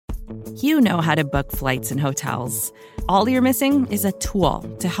You know how to book flights and hotels. All you're missing is a tool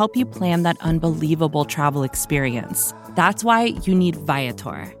to help you plan that unbelievable travel experience. That's why you need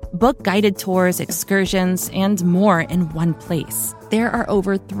Viator. Book guided tours, excursions, and more in one place. There are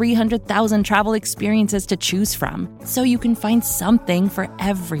over 300,000 travel experiences to choose from, so you can find something for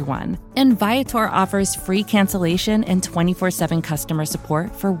everyone. And Viator offers free cancellation and 24/7 customer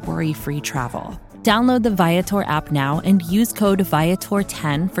support for worry-free travel. Download the Viator app now and use code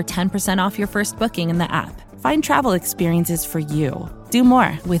Viator10 for 10% off your first booking in the app. Find travel experiences for you. Do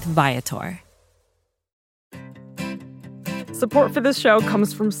more with Viator. Support for this show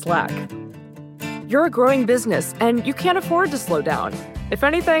comes from Slack. You're a growing business and you can't afford to slow down. If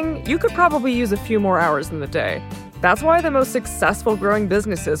anything, you could probably use a few more hours in the day. That's why the most successful growing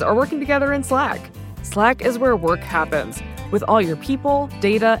businesses are working together in Slack. Slack is where work happens, with all your people,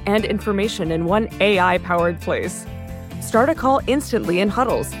 data, and information in one AI-powered place. Start a call instantly in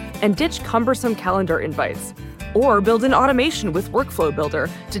huddles and ditch cumbersome calendar invites. Or build an automation with Workflow Builder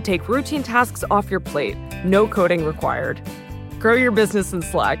to take routine tasks off your plate. No coding required. Grow your business in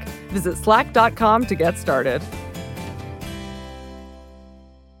Slack. Visit slack.com to get started.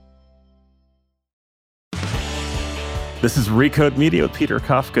 This is Recode Media with Peter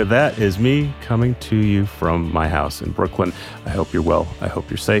Kafka. That is me coming to you from my house in Brooklyn. I hope you're well. I hope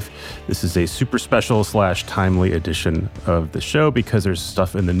you're safe. This is a super special / timely edition of the show because there's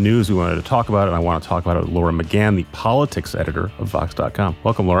stuff in the news we wanted to talk about, and I want to talk about it with Laura McGann, the politics editor of Vox.com.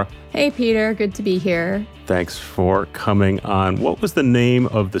 Welcome, Laura. Hey, Peter. Good to be here. Thanks for coming on. What was the name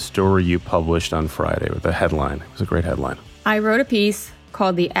of the story you published on Friday with the headline? It was a great headline. I wrote a piece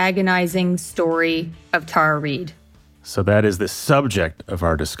called The Agonizing Story of Tara Reade. So that is the subject of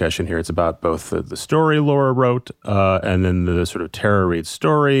our discussion here. It's about both the story Laura wrote and then the sort of Tara Reade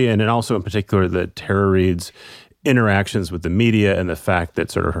story, and then also in particular the Tara Reade's interactions with the media and the fact that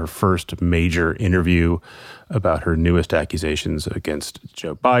sort of her first major interview about her newest accusations against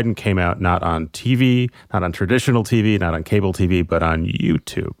Joe Biden came out not on TV, not on traditional TV, not on cable TV, but on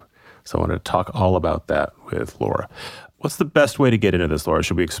YouTube. So I wanted to talk all about that with Laura. What's the best way to get into this, Laura?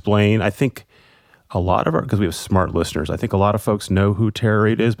 Should we explain? I think a lot of because we have smart listeners, I think a lot of folks know who Tara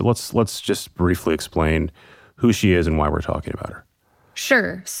Reade is, but let's just briefly explain who she is and why we're talking about her.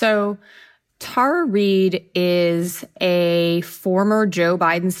 Sure. So Tara Reade is a former Joe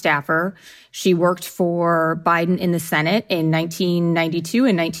Biden staffer. She worked for Biden in the Senate in 1992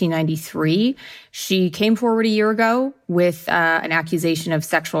 and 1993. She came forward a year ago with an accusation of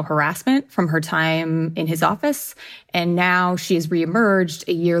sexual harassment from her time in his office. And now she has reemerged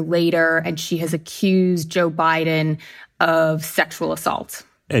a year later, and she has accused Joe Biden of sexual assault.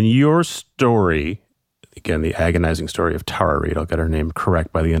 And your story, again, the agonizing story of Tara Reade, I'll get her name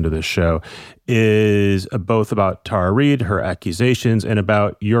correct by the end of this show, is both about Tara Reade, her accusations, and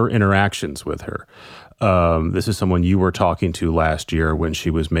about your interactions with her. This is someone you were talking to last year when she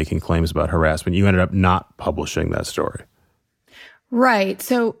was making claims about harassment. You ended up not publishing that story. Right.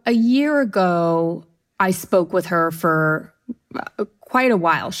 So a year ago, I spoke with her for quite a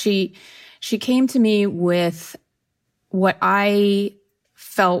while. She came to me with what I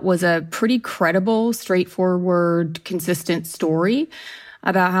felt was a pretty credible, straightforward, consistent story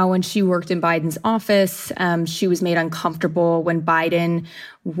about how when she worked in Biden's office, she was made uncomfortable when Biden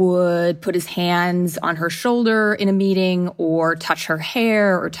would put his hands on her shoulder in a meeting or touch her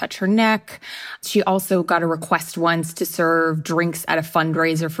hair or touch her neck. She also got a request once to serve drinks at a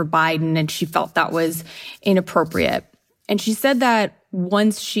fundraiser for Biden, and she felt that was inappropriate. And she said that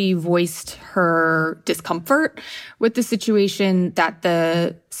once she voiced her discomfort with the situation, that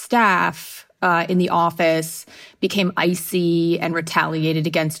the staff in the office became icy and retaliated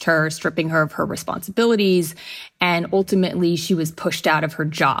against her, stripping her of her responsibilities. And ultimately, she was pushed out of her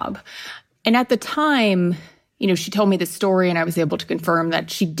job. And at the time, she told me this story, and I was able to confirm that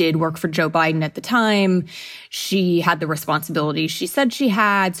she did work for Joe Biden at the time. She had the responsibilities she said she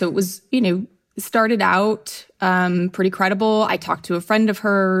had. So it was, started out pretty credible. I talked to a friend of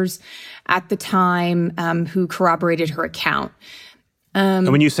hers at the time who corroborated her account.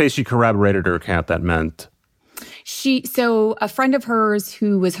 And when you say she corroborated her account, that meant? So a friend of hers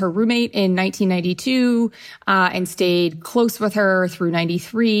who was her roommate in 1992 and stayed close with her through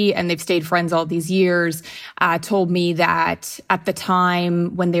 93, and they've stayed friends all these years, told me that at the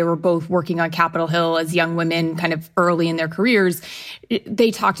time when they were both working on Capitol Hill as young women, kind of early in their careers,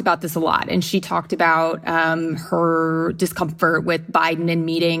 they talked about this a lot. And she talked about her discomfort with Biden in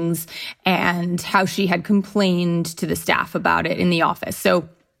meetings and how she had complained to the staff about it in the office. So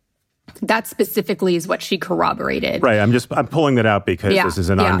That specifically is what she corroborated. Right. I'm pulling that out because this is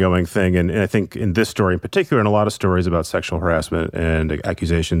an ongoing thing. And I think in this story in particular, and a lot of stories about sexual harassment and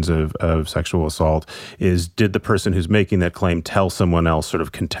accusations of sexual assault, is did the person who's making that claim tell someone else sort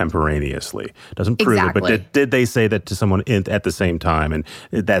of contemporaneously? Doesn't prove it, but did they say that to someone at the same time? And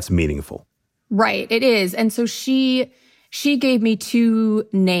that's meaningful. Right. It is. And so she gave me 2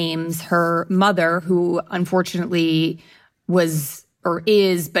 names. Her mother, who unfortunately was or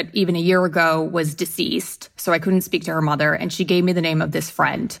is, but even a year ago was deceased. So I couldn't speak to her mother. And she gave me the name of this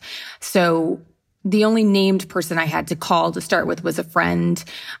friend. So the only named person I had to call to start with was a friend.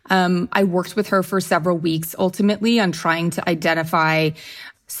 I worked with her for several weeks, ultimately, on trying to identify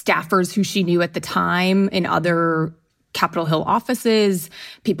staffers who she knew at the time in other Capitol Hill offices,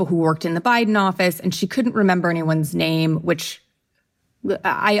 people who worked in the Biden office. And she couldn't remember anyone's name, which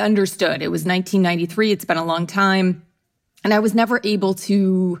I understood. It was 1993. It's been a long time. And I was never able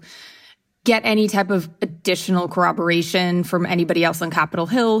to get any type of additional corroboration from anybody else on Capitol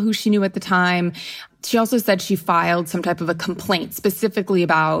Hill who she knew at the time. She also said she filed some type of a complaint specifically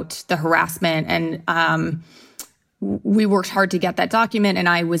about the harassment. And we worked hard to get that document, and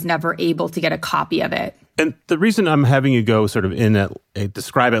I was never able to get a copy of it. And the reason I'm having you go sort of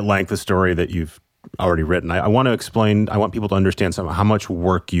describe at length the story that you've already written, I want to explain, I want people to understand how much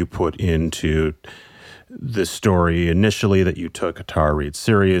work you put into this story initially, that you took Tara Reade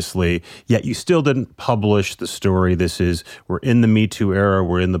seriously, yet you still didn't publish the story. We're in the Me Too era.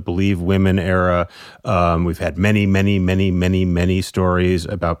 We're in the Believe Women era. We've had many stories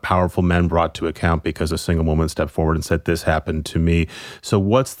about powerful men brought to account because a single woman stepped forward and said, this happened to me. So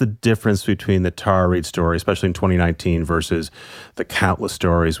what's the difference between the Tara Reade story, especially in 2019, versus the countless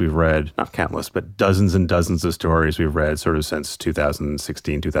stories we've read, not countless, but dozens and dozens of stories we've read sort of since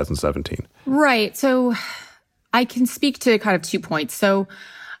 2016, 2017? Right. So I can speak to kind of 2 points. So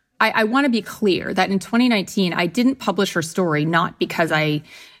I want to be clear that in 2019, I didn't publish her story, not because I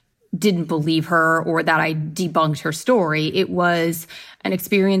didn't believe her or that I debunked her story. It was an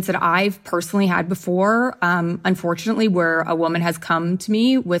experience that I've personally had before, unfortunately, where a woman has come to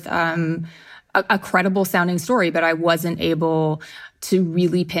me with a credible sounding story, but I wasn't able to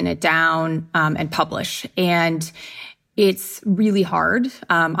really pin it down and publish. And it's really hard.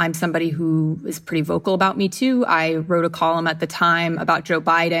 I'm somebody who is pretty vocal about Me Too. I wrote a column at the time about Joe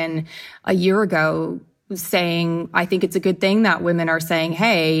Biden a year ago saying, I think it's a good thing that women are saying,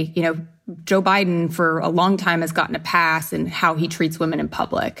 hey, Joe Biden for a long time has gotten a pass in how he treats women in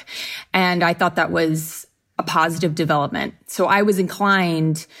public. And I thought that was a positive development. So I was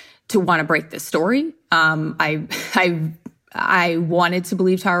inclined to want to break this story. I wanted to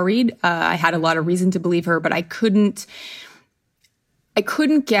believe Tara Reade. I had a lot of reason to believe her, but I couldn't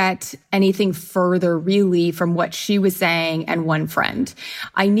get anything further really from what she was saying and one friend.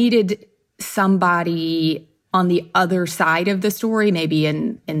 I needed somebody on the other side of the story, maybe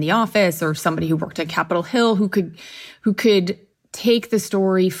in the office, or somebody who worked at Capitol Hill who could take the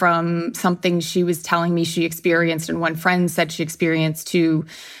story from something she was telling me she experienced and one friend said she experienced to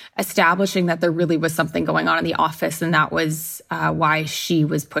establishing that there really was something going on in the office, and that was why she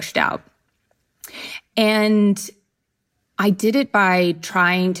was pushed out. And I did it by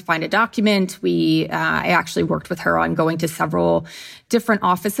trying to find a document. I actually worked with her on going to several different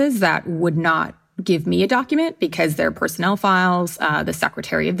offices that would not give me a document because they're personnel files, the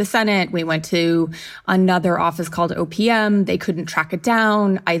Secretary of the Senate. We went to another office called OPM. They couldn't track it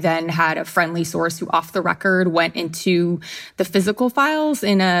down. I then had a friendly source who off the record went into the physical files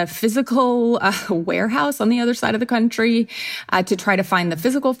in a physical warehouse on the other side of the country to try to find the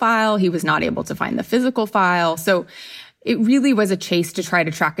physical file. He was not able to find the physical file. So it really was a chase to try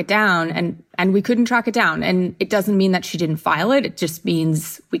to track it down, and we couldn't track it down. And it doesn't mean that she didn't file it. It just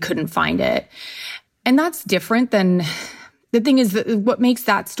means we couldn't find it. And that's different than, the thing is, that what makes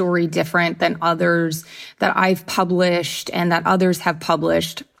that story different than others that I've published and that others have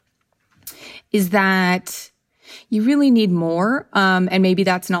published is that you really need more. And maybe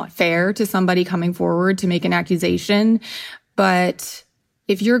that's not fair to somebody coming forward to make an accusation. But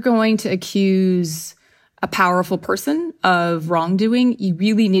if you're going to accuse a powerful person of wrongdoing, you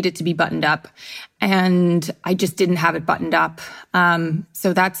really need it to be buttoned up. And I just didn't have it buttoned up.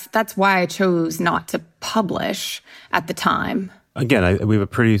 So that's why I chose not to publish at the time. Again, we have a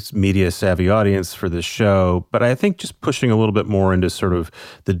pretty media-savvy audience for this show, but I think just pushing a little bit more into sort of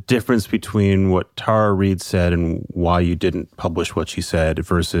the difference between what Tara Reade said and why you didn't publish what she said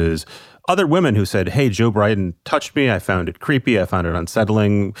versus other women who said, hey, Joe Biden touched me. I found it creepy. I found it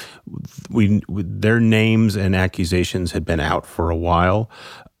unsettling. Their names and accusations had been out for a while.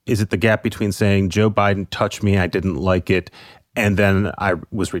 Is it the gap between saying Joe Biden touched me, I didn't like it, and then I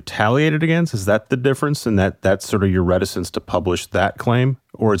was retaliated against? Is that the difference? And that's sort of your reticence to publish that claim?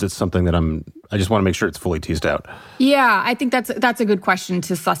 Or is it something that I just want to make sure it's fully teased out? Yeah, I think that's a good question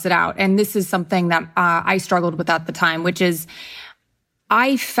to suss it out. And this is something that I struggled with at the time, which is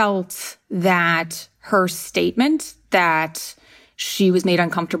I felt that her statement that she was made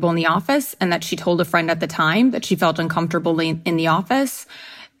uncomfortable in the office and that she told a friend at the time that she felt uncomfortable in the office,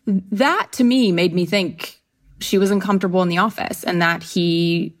 that to me made me think she was uncomfortable in the office and that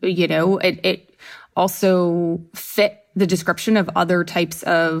it also fit the description of other types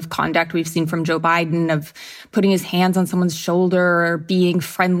of conduct we've seen from Joe Biden, of putting his hands on someone's shoulder, being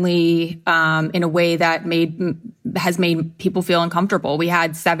friendly in a way that has made people feel uncomfortable. We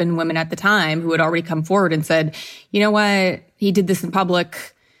had 7 women at the time who had already come forward and said, you know what, he did this in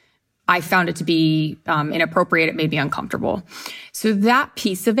public. I found it to be inappropriate. It made me uncomfortable. So that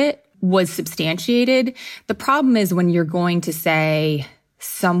piece of it was substantiated. The problem is when you're going to say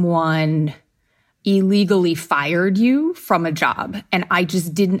someone illegally fired you from a job, and I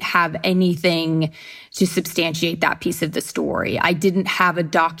just didn't have anything to substantiate that piece of the story. I didn't have a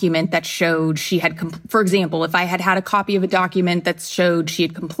document that showed she had, for example, if I had had a copy of a document that showed she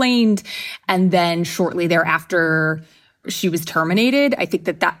had complained and then shortly thereafter she was terminated, I think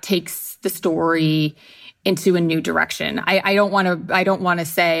that takes the story into a new direction. I don't want to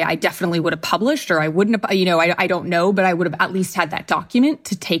say I definitely would have published or I wouldn't have, I don't know, but I would have at least had that document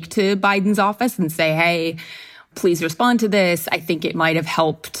to take to Biden's office and say, hey, please respond to this. I think it might have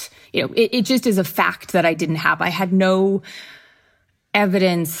helped. It just is a fact that I didn't have. I had no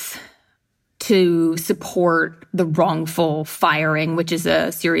evidence to support the wrongful firing, which is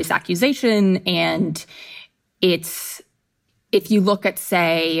a serious accusation. And if you look at,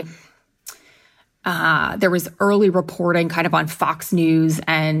 say, there was early reporting kind of on Fox News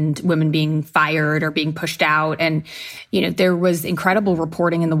and women being fired or being pushed out. And, there was incredible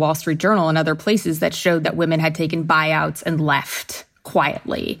reporting in the Wall Street Journal and other places that showed that women had taken buyouts and left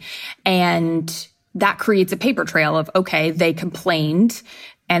quietly. And that creates a paper trail of, okay, they complained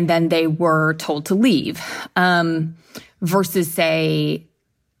and then they were told to leave, versus, say,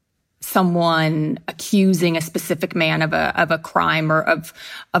 someone accusing a specific man of a crime or of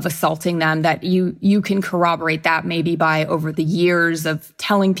assaulting them, that you can corroborate that maybe by over the years of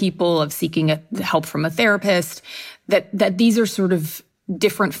telling people, of seeking help from a therapist, that these are sort of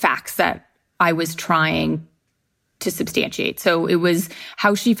different facts that I was trying to substantiate. So it was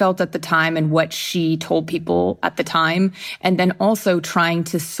how she felt at the time and what she told people at the time, and then also trying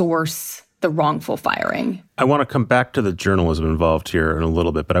to source the wrongful firing. I want to come back to the journalism involved here in a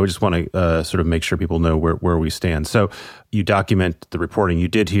little bit, but I would just want to sort of make sure people know where we stand. So you document the reporting you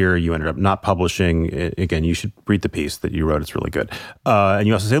did here. You ended up not publishing. Again, you should read the piece that you wrote. It's really good. And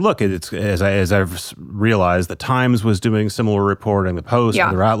you also say, look, it's as I've realized, the Times was doing similar reporting, the Post,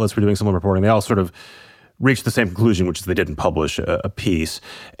 other outlets were doing similar reporting. They all sort of reached the same conclusion, which is they didn't publish a piece.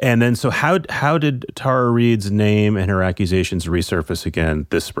 And then, so how did Tara Reade's name and her accusations resurface again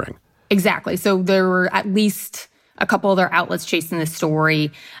this spring? Exactly. So there were at least a couple other outlets chasing this story.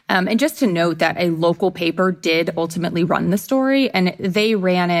 And just to note that a local paper did ultimately run the story, and they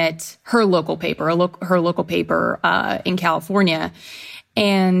ran it, her local paper in California.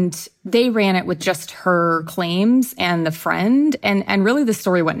 And they ran it with just her claims and the friend, and really the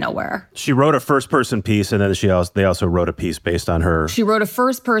story went nowhere. She wrote a first-person piece, and then they also wrote a piece based on her. She wrote a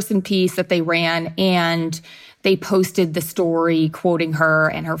first-person piece that they ran, and they posted the story quoting her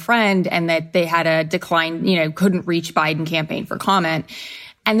and her friend, and that they had a decline, couldn't reach Biden campaign for comment.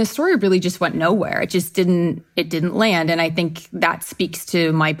 And the story really just went nowhere. It didn't land. And I think that speaks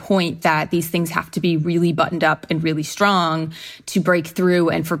to my point that these things have to be really buttoned up and really strong to break through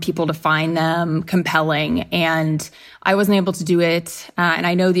and for people to find them compelling. And I wasn't able to do it. And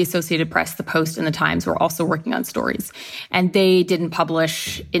I know the Associated Press, the Post, and the Times were also working on stories, and they didn't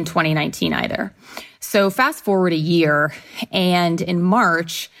publish in 2019 either. So fast forward a year, and in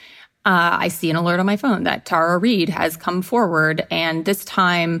March, I see an alert on my phone that Tara Reade has come forward. And this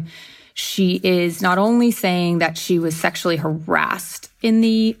time she is not only saying that she was sexually harassed in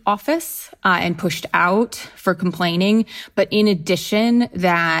the office and pushed out for complaining, but in addition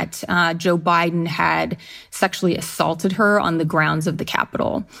that Joe Biden had sexually assaulted her on the grounds of the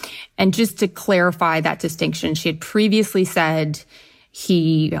Capitol. And just to clarify that distinction, she had previously said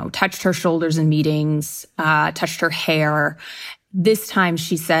he touched her shoulders in meetings, touched her hair. This time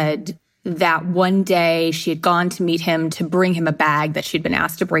she said that one day she had gone to meet him to bring him a bag that she'd been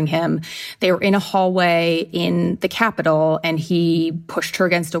asked to bring him. They were in a hallway in the Capitol, and he pushed her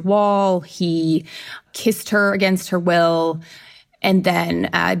against a wall. He kissed her against her will, and then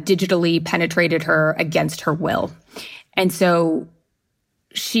digitally penetrated her against her will. And so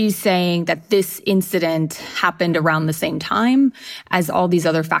she's saying that this incident happened around the same time as all these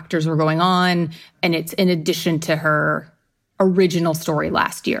other factors were going on. And it's in addition to her original story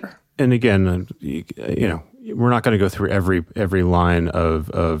last year. And again, we're not going to go through every line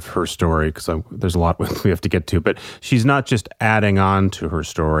of her story because there's a lot we have to get to. But she's not just adding on to her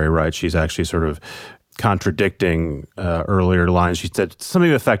story, right? She's actually sort of contradicting earlier lines. She said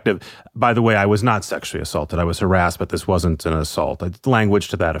something effective, by the way, I was not sexually assaulted. I was harassed, but this wasn't an assault. Language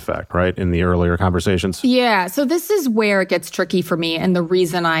to that effect, right, in the earlier conversations? Yeah, so this is where it gets tricky for me. And the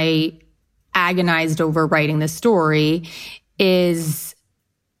reason I agonized over writing this story is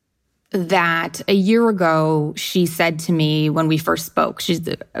that a year ago, she said to me when we first spoke,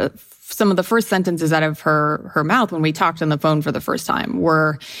 some of the first sentences out of her mouth when we talked on the phone for the first time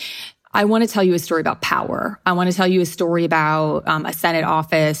were, I want to tell you a story about power. I want to tell you a story about a Senate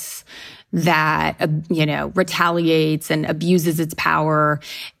office that, retaliates and abuses its power.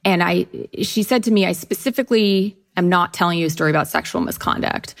 And she said to me, I specifically am not telling you a story about sexual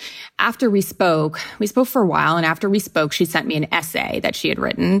misconduct. After we spoke for a while. And after we spoke, she sent me an essay that she had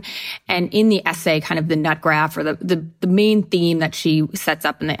written. And in the essay, kind of the nut graph or the main theme that she sets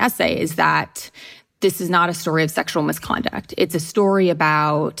up in the essay is that this is not a story of sexual misconduct. It's a story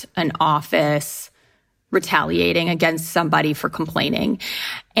about an office retaliating against somebody for complaining.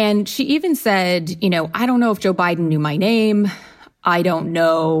 And she even said, I don't know if Joe Biden knew my name. I don't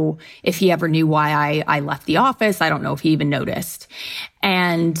know if he ever knew why I left the office. I don't know if he even noticed.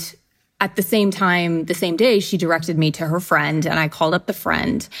 And at the same time, the same day, she directed me to her friend, and I called up the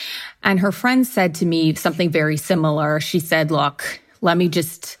friend. And her friend said to me something very similar. She said, look, let me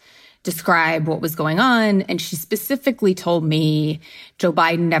just describe what was going on. And she specifically told me Joe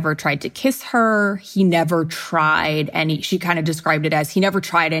Biden never tried to kiss her. He never tried she kind of described it as he never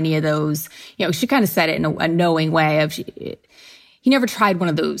tried any of those, she kind of said it in a knowing way of, he never tried one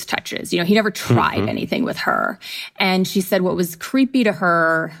of those touches. He never tried anything with her. And she said what was creepy to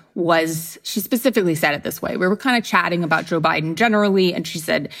her was, she specifically said it this way. We were kind of chatting about Joe Biden generally. And she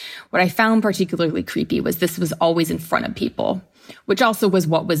said, what I found particularly creepy was this was always in front of people, which also was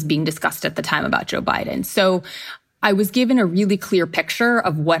what was being discussed at the time about Joe Biden. So I was given a really clear picture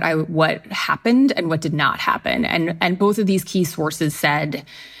of what happened and what did not happen. And both of these key sources said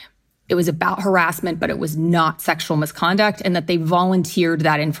it was about harassment, but it was not sexual misconduct, and that they volunteered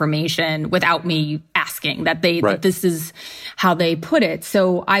that information without me asking, that this is how they put it.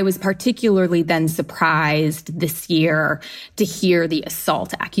 So I was particularly then surprised this year to hear the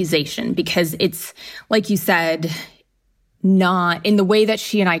assault accusation, because it's, like you said, not in the way that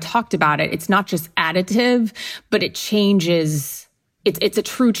she and I talked about it. It's not just additive, but it changes. It's a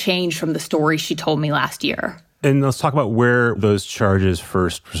true change from the story she told me last year. And let's talk about where those charges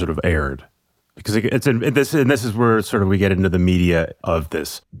first sort of aired, because this is where sort of we get into the media of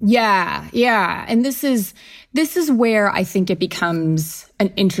this. Yeah. And this is where I think it becomes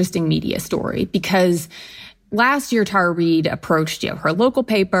an interesting media story, because last year, Tara Reade approached her local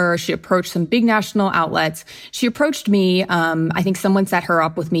paper. She approached some big national outlets. She approached me. I think someone set her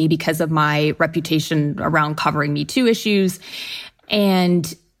up with me because of my reputation around covering Me Too issues.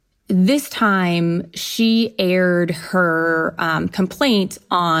 And this time, she aired her complaint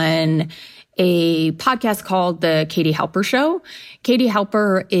on a podcast called The Katie Halper Show. Katie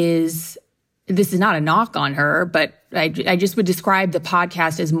Halper this is not a knock on her, but I just would describe the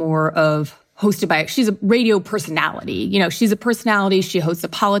podcast as more of hosted by, she's a radio personality. She's a personality. She hosts a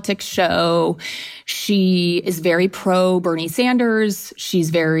politics show. She is very pro Bernie Sanders. She's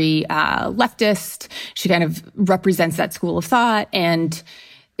very leftist. She kind of represents that school of thought. And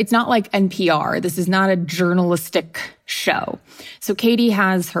it's not like NPR. This is not a journalistic show. So Katie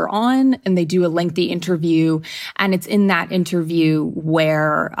has her on, and they do a lengthy interview. And it's in that interview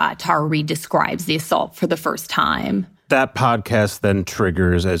where Tara Reade describes the assault for the first time. That podcast then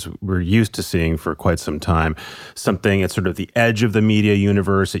triggers, as we're used to seeing for quite some time, something at sort of the edge of the media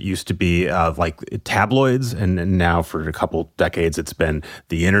universe. It used to be like tabloids, and now for a couple decades it's been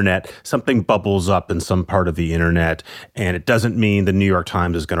the internet. Something bubbles up in some part of the internet, and it doesn't mean the New York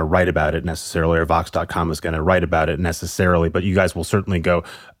Times is going to write about it necessarily, or Vox.com is going to write about it necessarily, but you guys will certainly go,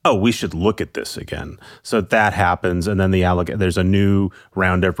 oh, we should look at this again. So that happens, and then there's a new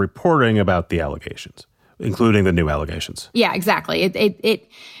round of reporting about the allegations, including the new allegations. Yeah, exactly.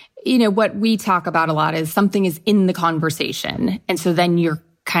 What we talk about a lot is something is in the conversation. And so then you're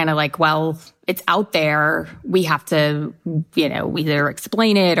kind of like, well, it's out there. We have to, either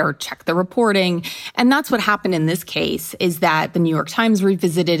explain it or check the reporting. And that's what happened in this case, is that the New York Times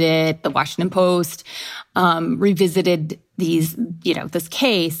revisited it. The Washington Post revisited this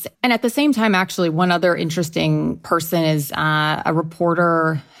case. And at the same time, actually, one other interesting person is a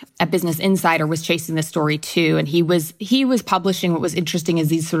reporter at Business Insider was chasing this story too. And he was publishing what was interesting is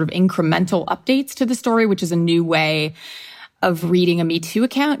these sort of incremental updates to the story, which is a new way of reading a Me Too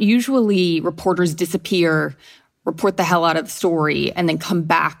account. Usually reporters disappear, report the hell out of the story, and then come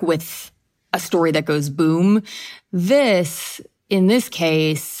back with a story that goes boom. In this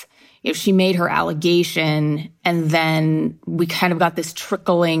case, she made her allegation, and then we kind of got this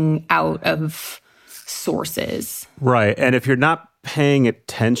trickling out of sources. Right. And if you're not paying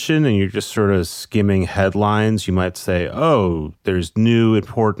attention and you're just sort of skimming headlines, you might say, oh, there's new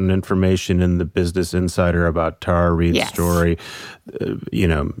important information in the Business Insider about Tara Reade's story.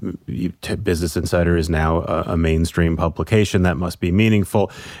 Business Insider is now a mainstream publication. That must be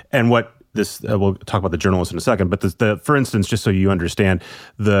meaningful. And what we'll talk about the journalist in a second, but for instance, just so you understand,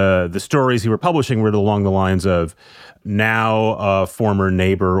 the stories he were publishing were along the lines of, now a former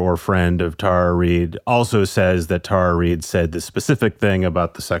neighbor or friend of Tara Reade also says that Tara Reade said this specific thing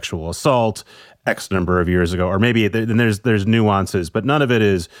about the sexual assault X number of years ago, or maybe then there's nuances, but none of it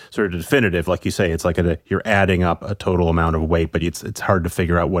is sort of definitive. Like you say, it's like you're adding up a total amount of weight, but it's hard to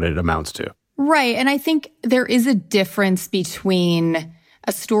figure out what it amounts to. Right. And I think there is a difference between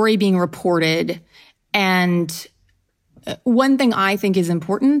a story being reported and one thing I think is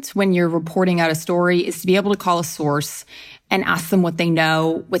important when you're reporting out a story is to be able to call a source and ask them what they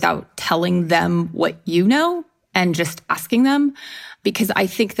know without telling them what you know and just asking them, because I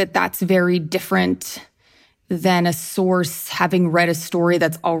think that that's very different than a source having read a story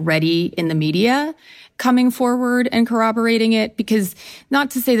that's already in the media coming forward and corroborating it. Because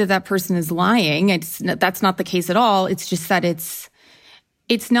not to say that that person is lying, that's not the case at all. It's just that it's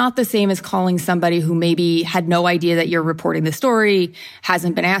not the same as calling somebody who maybe had no idea that you're reporting the story,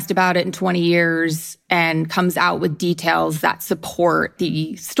 hasn't been asked about it in 20 years, and comes out with details that support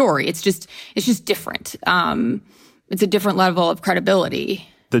the story. It's just different. It's a different level of credibility.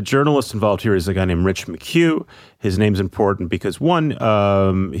 The journalist involved here is a guy named Rich McHugh. His name's important because, one,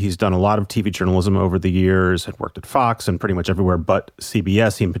 he's done a lot of TV journalism over the years, had worked at Fox and pretty much everywhere but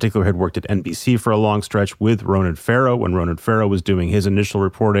CBS. He in particular had worked at NBC for a long stretch with Ronan Farrow when Ronan Farrow was doing his initial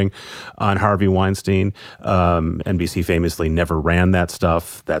reporting on Harvey Weinstein. NBC famously never ran that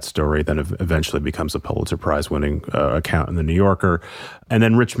stuff. That story then eventually becomes a Pulitzer Prize-winning account in The New Yorker. And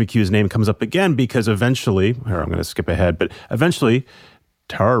then Rich McHugh's name comes up again because eventually, I'm going to skip ahead, but eventually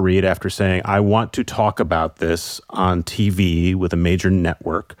Tara Reade, after saying, I want to talk about this on TV with a major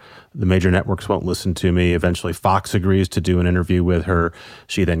network. The major networks won't listen to me. Eventually, Fox agrees to do an interview with her.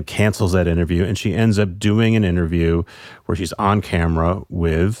 She then cancels that interview, and she ends up doing an interview where she's on camera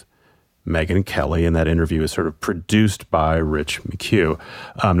with Megyn Kelly, and that interview is sort of produced by Rich McHugh.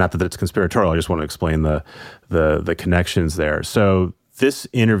 Not that it's conspiratorial. I just want to explain the connections there. So this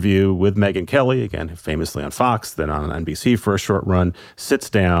interview with Megyn Kelly, again, famously on Fox, then on NBC for a short run, sits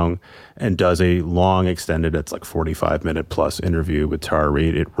down and does a long, extended, it's like 45-minute plus interview with Tara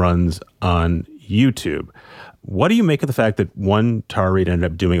Reade. It runs on YouTube. What do you make of the fact that, one, Tara Reade ended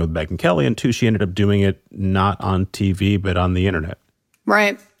up doing it with Megyn Kelly, and two, she ended up doing it not on TV, but on the internet?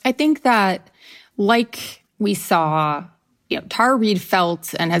 Right. I think that, like we saw, Tara Reade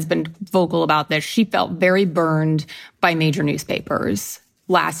felt, and has been vocal about this, she felt very burned by major newspapers.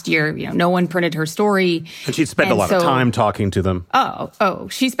 Last year, no one printed her story. And she'd spent a lot of time talking to them.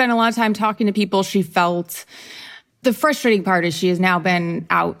 She spent a lot of time talking to people. She felt, the frustrating part is she has now been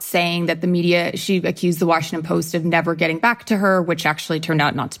out saying that the media, she accused the Washington Post of never getting back to her, which actually turned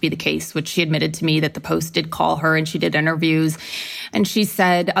out not to be the case, which she admitted to me that the Post did call her and she did interviews. And she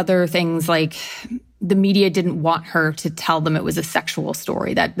said other things like, the media didn't want her to tell them it was a sexual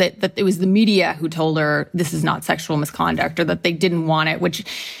story, that it was the media who told her this is not sexual misconduct, or that they didn't want it, which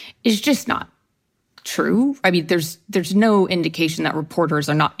is just not true. I mean, there's no indication that reporters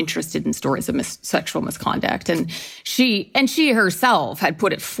are not interested in stories of sexual misconduct. And she herself had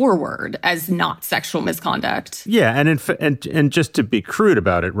put it forward as not sexual misconduct. Yeah, and just to be crude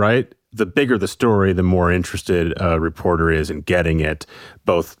about it, right? The bigger the story, the more interested a reporter is in getting it,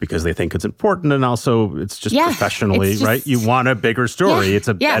 both because they think it's important and also it's just professionally, right? You want a bigger story. It's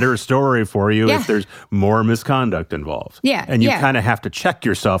a better story for you if there's more misconduct involved. Yeah. And you kind of have to check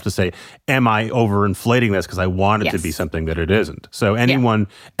yourself to say, am I overinflating this because I want it to be something that it isn't? So anyone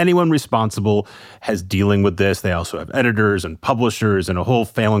responsible has dealing with this. They also have editors and publishers and a whole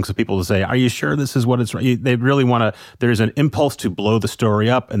phalanx of people to say, are you sure this is what it's right? They really want to, there's an impulse to blow the story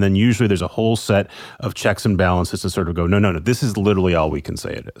up, and then usually there's a whole set of checks and balances to sort of go, no, this is literally all we can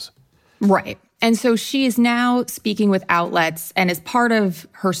say it is. Right. And so she is now speaking with outlets, and as part of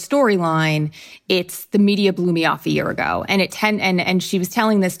her storyline, it's the media blew me off a year ago. And she was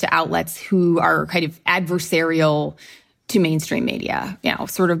telling this to outlets who are kind of adversarial to mainstream media,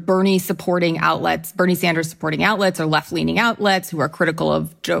 sort of Bernie Sanders supporting outlets or left-leaning outlets who are critical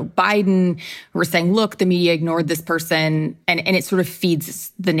of Joe Biden, who are saying, look, the media ignored this person, and it sort of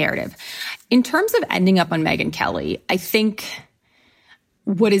feeds the narrative. In terms of ending up on Megyn Kelly, I think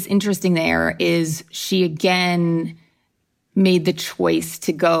what is interesting there is she again made the choice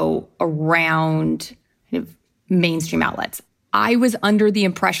to go around kind of mainstream outlets. I was under the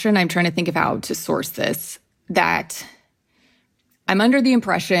impression, I'm trying to think of how to source this, that I'm under the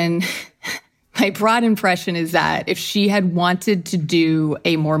impression, my broad impression is that if she had wanted to do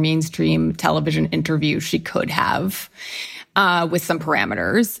a more mainstream television interview, she could have, with some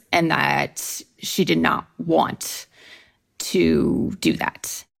parameters, and that she did not want to do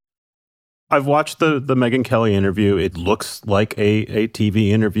that. I've watched the Megyn Kelly interview. It looks like a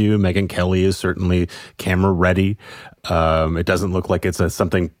TV interview. Megyn Kelly is certainly camera ready. It doesn't look like it's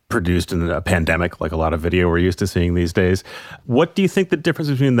something produced in a pandemic, like a lot of video we're used to seeing these days. What do you think the difference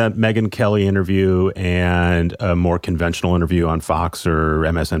between that Megyn Kelly interview and a more conventional interview on Fox or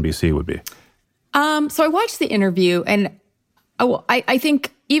MSNBC would be? So I watched the interview, and I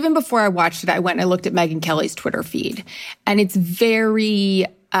think even before I watched it, I went and I looked at Megyn Kelly's Twitter feed, and it's very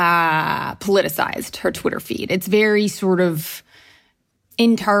politicized, her Twitter feed. It's very sort of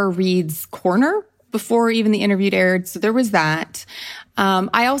in Tara Reade's corner before even the interview aired. So there was that.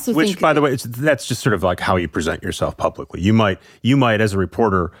 I also think, which, by the way, that's just sort of like how you present yourself publicly. You might, as a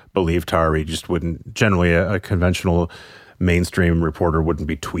reporter, believe Tara Reade just wouldn't. Generally, a conventional mainstream reporter wouldn't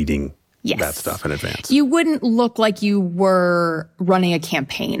be tweeting that stuff in advance. You wouldn't look like you were running a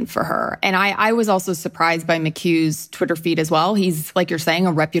campaign for her. And I was also surprised by McHugh's Twitter feed as well. He's, like you're saying,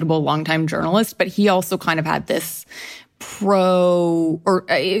 a reputable longtime journalist, but he also kind of had this sort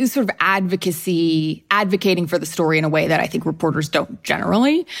of advocating for the story in a way that I think reporters don't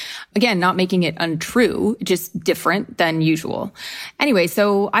generally. Again, not making it untrue, just different than usual. Anyway,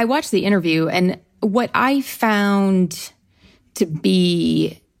 so I watched the interview, and what I found to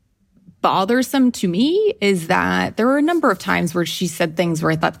be bothersome to me is that there were a number of times where she said things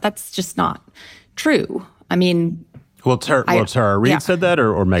where I thought that's just not true. I mean, Tara Reade said that,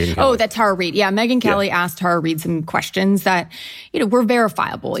 or Megyn Kelly? Oh, that Tara Reade. Yeah, Megyn Kelly asked Tara Reade some questions that, were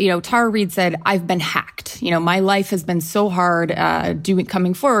verifiable. Tara Reade said, I've been hacked. My life has been so hard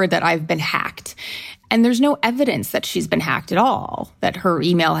coming forward that I've been hacked. And there's no evidence that she's been hacked at all, that her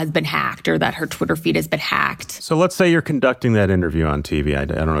email has been hacked or that her Twitter feed has been hacked. So let's say you're conducting that interview on TV. I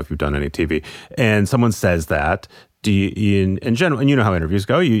don't know if you've done any TV, and someone says that. Do you, in general, and you know how interviews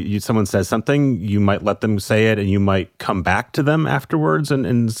go, someone says something, you might let them say it, and you might come back to them afterwards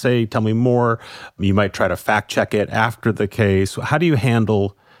and say, tell me more. You might try to fact check it after the case. How do you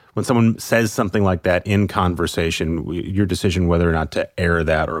handle when someone says something like that in conversation, your decision whether or not to air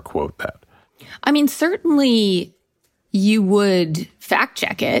that or quote that? I mean, certainly you would fact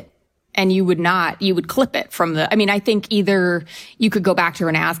check it, and you would clip it from I think either you could go back to her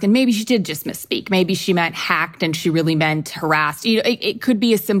and ask, and maybe she did just misspeak. Maybe she meant hacked and she really meant harassed. It could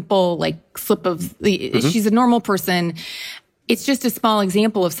be a simple slip of she's a normal person. It's just a small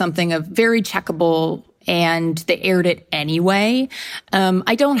example of something of very checkable, and they aired it anyway.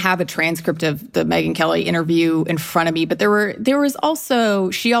 I don't have a transcript of the Megyn Kelly interview in front of me, but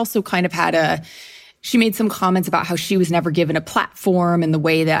she also kind of she made some comments about how she was never given a platform in the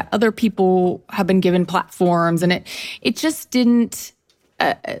way that other people have been given platforms. And it just didn't,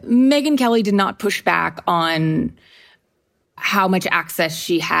 Megyn Kelly did not push back on how much access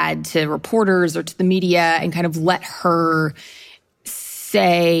she had to reporters or to the media, and kind of let her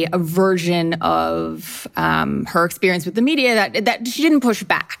say a version of her experience with the media that she didn't push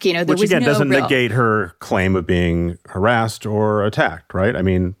back. Which again doesn't negate her claim of being harassed or attacked, right? I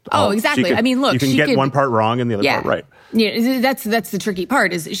mean, exactly. Look, you can get one part wrong and the other part right. That's the tricky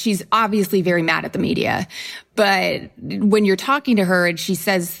part. Is she's obviously very mad at the media, but when you're talking to her and she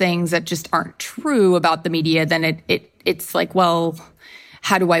says things that just aren't true about the media, then it's like, well,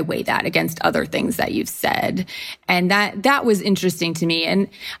 how do I weigh that against other things that you've said? And that was interesting to me. And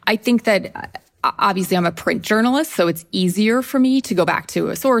I think that obviously I'm a print journalist, so it's easier for me to go back to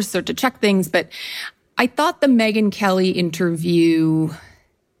a source or to check things. But I thought the Megyn Kelly interview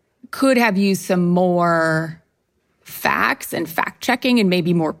could have used some more facts and fact checking and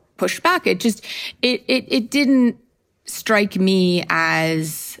maybe more pushback. It didn't strike me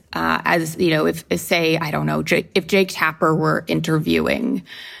as if say, I don't know, if Jake Tapper were interviewing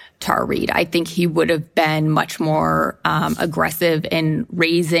Tara Reade. I think he would have been much more aggressive in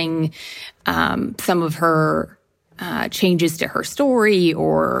raising some of her changes to her story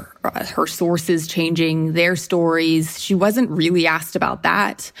or her sources changing their stories. She wasn't really asked about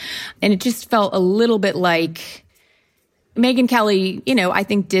that. And it just felt a little bit like Megyn Kelly, I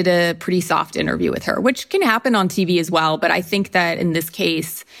think did a pretty soft interview with her, which can happen on TV as well. But I think that in this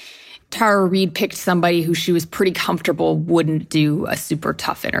case, Tara Reade picked somebody who she was pretty comfortable wouldn't do a super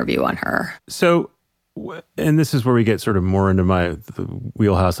tough interview on her. So, and this is where we get sort of more into the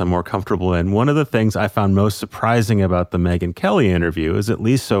wheelhouse I'm more comfortable in. One of the things I found most surprising about the Megyn Kelly interview is, at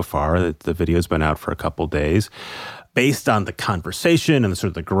least so far, that the video's been out for a couple days, based on the conversation and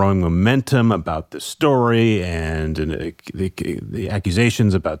the growing momentum about the story and the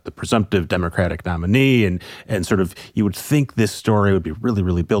accusations about the presumptive Democratic nominee, and sort of you would think this story would be really,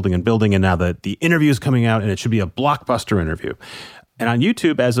 really building, and now that the interview is coming out and it should be a blockbuster interview. And on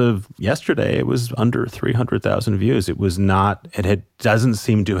YouTube, as of yesterday, it was under 300,000 views. It doesn't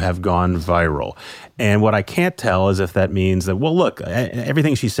seem to have gone viral. And what I can't tell is if that means that, well, look,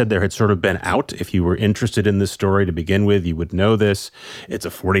 everything she said there had sort of been out. If you were interested in this story to begin with, you would know this. It's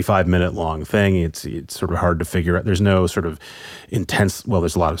a 45-minute long thing. It's sort of hard to figure out. There's no sort of intense, well,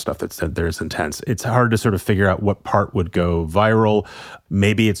 there's a lot of stuff that said there's intense. It's hard to sort of figure out what part would go viral.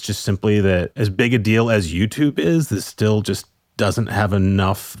 Maybe it's just simply that as big a deal as YouTube is, this still just doesn't have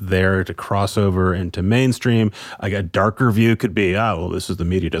enough there to cross over into mainstream. Like a darker view could be, this is the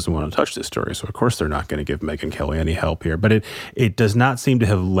media doesn't want to touch this story, so of course they're not going to give Megyn Kelly any help here. But it does not seem to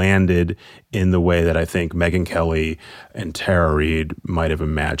have landed in the way that I think Megyn Kelly and Tara Reade might have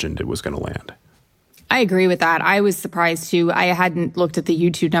imagined it was going to land. I agree with that. I was surprised too. I hadn't looked at the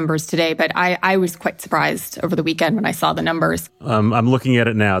YouTube numbers today, but I was quite surprised over the weekend when I saw the numbers. I'm looking at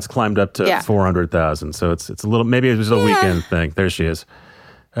it now. It's climbed up to 400,000. So it's a little, maybe it was a weekend thing. There she is.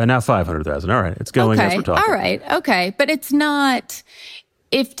 Now 500,000. All right. It's going as we're talking. All right. Okay. But it's not,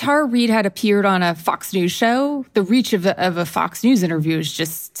 if Tara Reade had appeared on a Fox News show, the reach of a Fox News interview is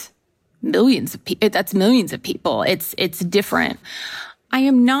just millions of people. That's millions of people. It's different. I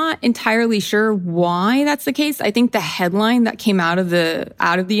am not entirely sure why that's the case. I think the headline that came out of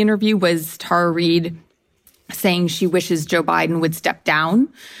the interview was Tara Reade saying she wishes Joe Biden would step down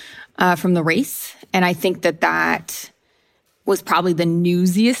from the race. And I think that was probably the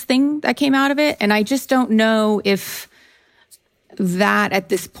newsiest thing that came out of it. And I just don't know if that at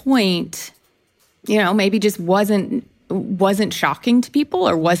this point, maybe just wasn't shocking to people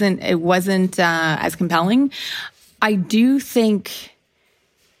or wasn't as compelling. I do think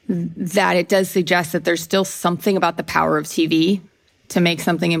that it does suggest that there's still something about the power of TV to make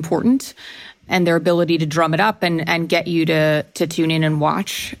something important and their ability to drum it up and get you to tune in and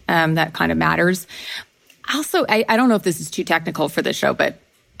watch. That kind of matters. Also, I don't know if this is too technical for the show, but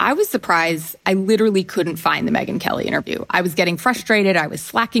I was surprised. I literally couldn't find the Megyn Kelly interview. I was getting frustrated. I was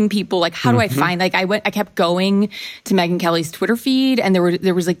slacking people. Like, how do I find, I kept going to Megyn Kelly's Twitter feed, and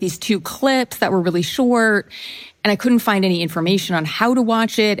there was like these 2 clips that were really short. And I couldn't find any information on how to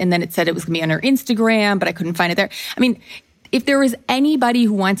watch it. And then it said it was going to be on her Instagram, but I couldn't find it there. I mean, if there was anybody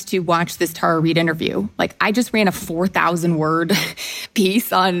who wants to watch this Tara Reade interview, like I just ran a 4,000-word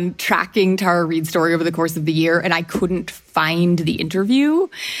piece on tracking Tara Reade's story over the course of the year, and I couldn't find the interview,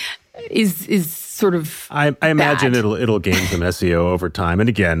 is sort of I imagine it'll gain some SEO over time. And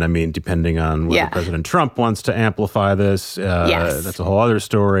again, I mean, depending on whether President Trump wants to amplify this, that's a whole other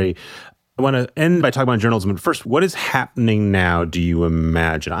story. I want to end by talking about journalism. But first, what is happening now, do you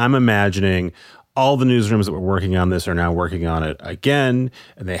imagine? I'm imagining all the newsrooms that were working on this are now working on it again,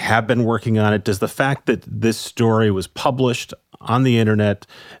 and they have been working on it. Does the fact that this story was published on the internet,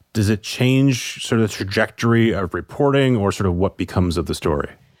 does it change sort of the trajectory of reporting or sort of what becomes of the story?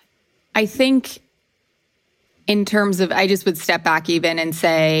 I think in terms of, I just would step back even and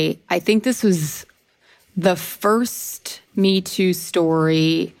say, I think this was the first Me Too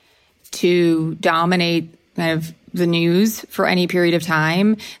story to dominate kind of the news for any period of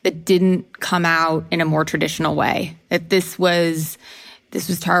time that didn't come out in a more traditional way. That this was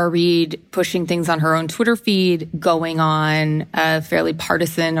Tara Reade pushing things on her own Twitter feed, going on a fairly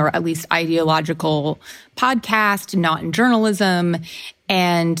partisan or at least ideological podcast, not in journalism.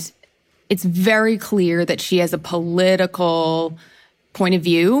 And it's very clear that she has a political point of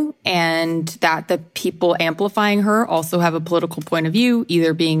view and that the people amplifying her also have a political point of view,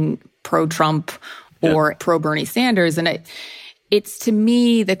 either being pro-Trump or pro-Bernie Sanders. And it's to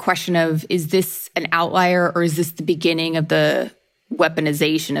me the question of, is this an outlier or is this the beginning of the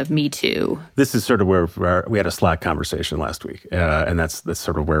weaponization of Me Too. This is sort of where we had a Slack conversation last week, and that's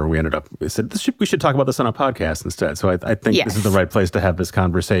sort of where we ended up. We said we should talk about this on a podcast instead. So I think This is the right place to have this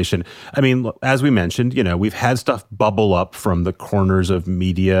conversation. I mean, as we mentioned, we've had stuff bubble up from the corners of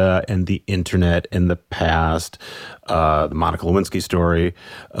media and the internet in the past. The Monica Lewinsky story,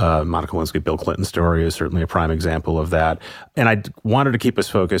 Monica Lewinsky, Bill Clinton story is certainly a prime example of that. And I wanted to keep us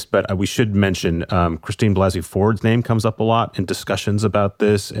focused, but we should mention Christine Blasey Ford's name comes up a lot in discussions about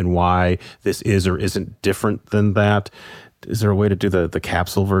this and why this is or isn't different than that. Is there a way to do the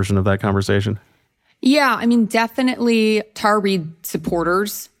capsule version of that conversation? Yeah, I mean, definitely Tara Reade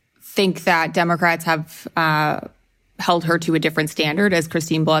supporters think that Democrats have held her to a different standard as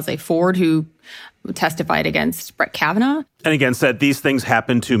Christine Blasey Ford, who testified against Brett Kavanaugh. And again, said these things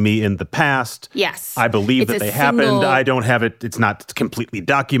happened to me in the past. Yes. I believe that they happened. I don't have it. It's not completely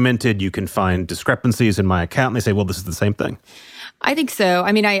documented. You can find discrepancies in my account. And they say, well, this is the same thing. I think so.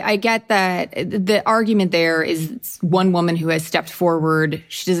 I mean, I get that the argument there is one woman who has stepped forward.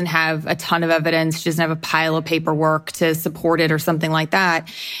 She doesn't have a ton of evidence. She doesn't have a pile of paperwork to support it or something like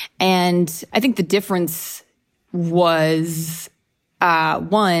that. And I think the difference was,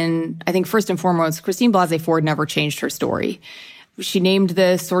 one, I think first and foremost, Christine Blasey Ford never changed her story. She named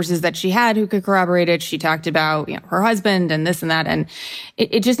the sources that she had who could corroborate it. She talked about her husband and this and that, and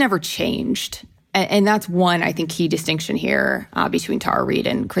it just never changed. And that's one, I think, key distinction here between Tara Reade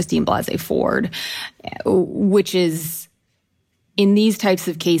and Christine Blasey Ford, which is in these types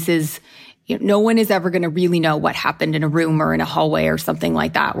of cases, no one is ever going to really know what happened in a room or in a hallway or something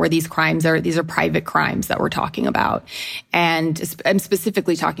like that, where these are private crimes that we're talking about. And I'm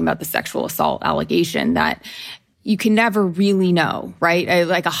specifically talking about the sexual assault allegation that you can never really know, right?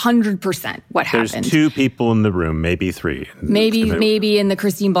 Like 100% what happened. There's two people in the room, maybe three. Maybe in the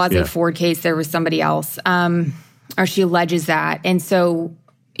Christine Blasey Ford case, there was somebody else, or she alleges that. And so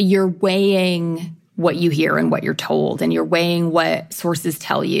you're weighing what you hear and what you're told, and you're weighing what sources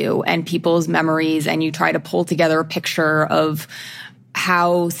tell you and people's memories, and you try to pull together a picture of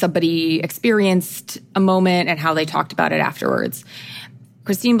how somebody experienced a moment and how they talked about it afterwards.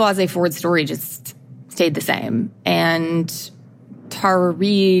 Christine Blasey Ford's story just stayed the same. And Tara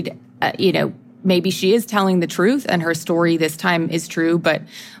Reade, maybe she is telling the truth and her story this time is true, but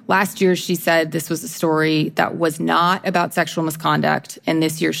last year she said this was a story that was not about sexual misconduct, and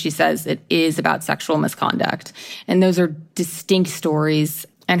this year she says it is about sexual misconduct. And those are distinct stories,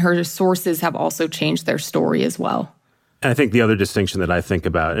 and her sources have also changed their story as well. And I think the other distinction that I think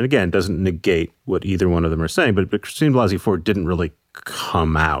about, and again, doesn't negate what either one of them are saying, but Christine Blasey Ford didn't really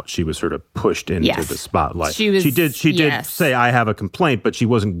come out. She was sort of pushed into the spotlight. She did say, I have a complaint, but she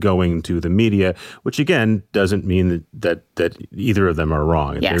wasn't going to the media, which again doesn't mean that either of them are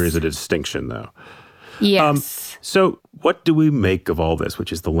wrong. Yes. There is a distinction, though. Yes. So what do we make of all this,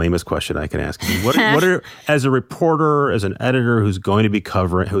 which is the lamest question I can ask you? What are, as a reporter, as an editor who's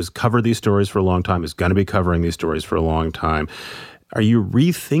covered these stories for a long time, is going to be covering these stories for a long time, are you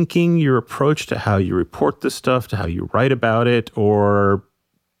rethinking your approach to how you report this stuff, to how you write about it? Or,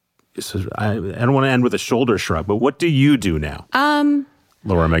 I don't want to end with a shoulder shrug, but what do you do now?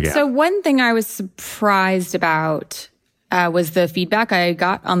 Laura McGann. So one thing I was surprised about was the feedback I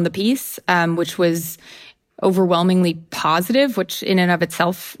got on the piece, which was overwhelmingly positive, which in and of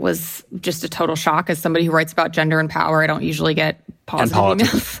itself was just a total shock. As somebody who writes about gender and power, I don't usually get positive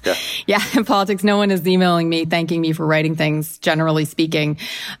emails. Yeah, in politics, no one is emailing me, thanking me for writing things, generally speaking.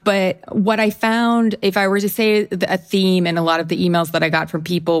 But what I found, if I were to say a theme in a lot of the emails that I got from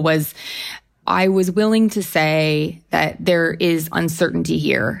people, was I was willing to say that there is uncertainty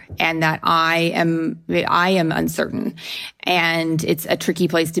here and that I am uncertain, and it's a tricky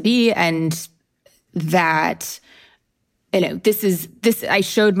place to be, and that, I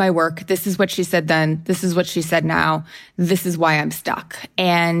showed my work. This is what she said then. This is what she said now. This is why I'm stuck.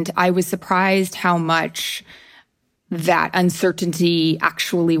 And I was surprised how much that uncertainty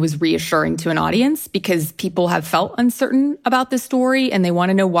actually was reassuring to an audience, because people have felt uncertain about this story and they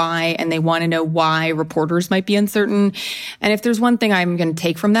want to know why, and they want to know why reporters might be uncertain. And if there's one thing I'm going to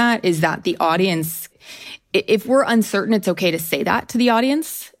take from that, is that the audience, if we're uncertain, it's okay to say that to the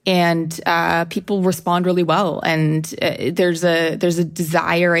audience. And people respond really well. And there's a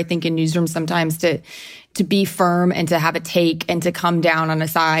desire, I think, in newsrooms sometimes to be firm and to have a take and to come down on a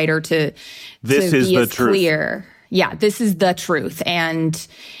side, or to be as clear. Yeah, this is the truth. And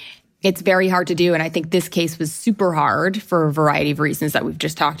it's very hard to do. And I think this case was super hard for a variety of reasons that we've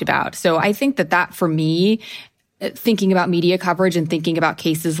just talked about. So I think that for me, thinking about media coverage and thinking about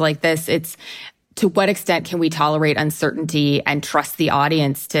cases like this, it's, to what extent can we tolerate uncertainty and trust the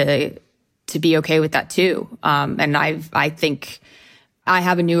audience to be okay with that too? And I think I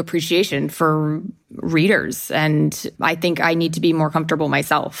have a new appreciation for readers, and I think I need to be more comfortable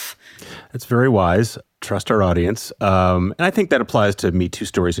myself. That's very wise. Trust our audience. And I think that applies to Me Too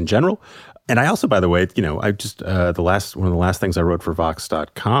stories in general. And I also, by the way, I just, one of the last things I wrote for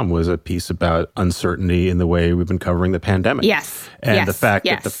Vox.com was a piece about uncertainty in the way we've been covering the pandemic. Yes. And the fact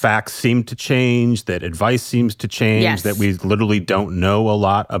that the facts seem to change, that advice seems to change, that we literally don't know a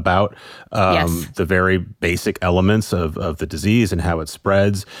lot about the very basic elements of the disease and how it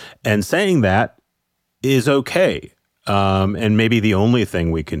spreads. And saying that is okay. And maybe the only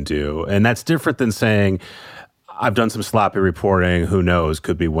thing we can do. And that's different than saying, I've done some sloppy reporting. Who knows?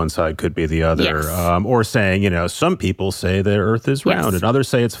 Could be one side, could be the other. Yes. Or saying, some people say the earth is round and others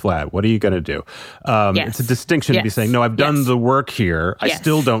say it's flat. What are you going to do? It's a distinction to be saying, no, I've done the work here. I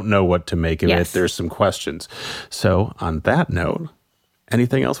still don't know what to make of it. There's some questions. So on that note,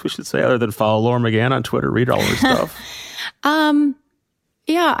 anything else we should say other than follow Laura McGann on Twitter, read all her stuff?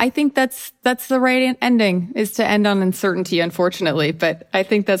 Yeah, I think that's the right ending, is to end on uncertainty, unfortunately. But I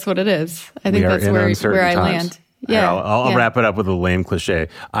think that's what it is. I think that's where I land. Yeah, I'll wrap it up with a lame cliche.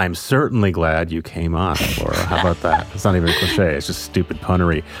 I'm certainly glad you came on, Laura. How about that? It's not even a cliche. It's just stupid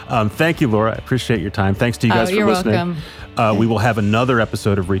punnery. Thank you, Laura. I appreciate your time. Thanks to you guys for listening. Welcome. We will have another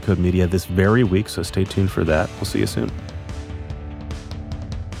episode of Recode Media this very week, so stay tuned for that. We'll see you soon.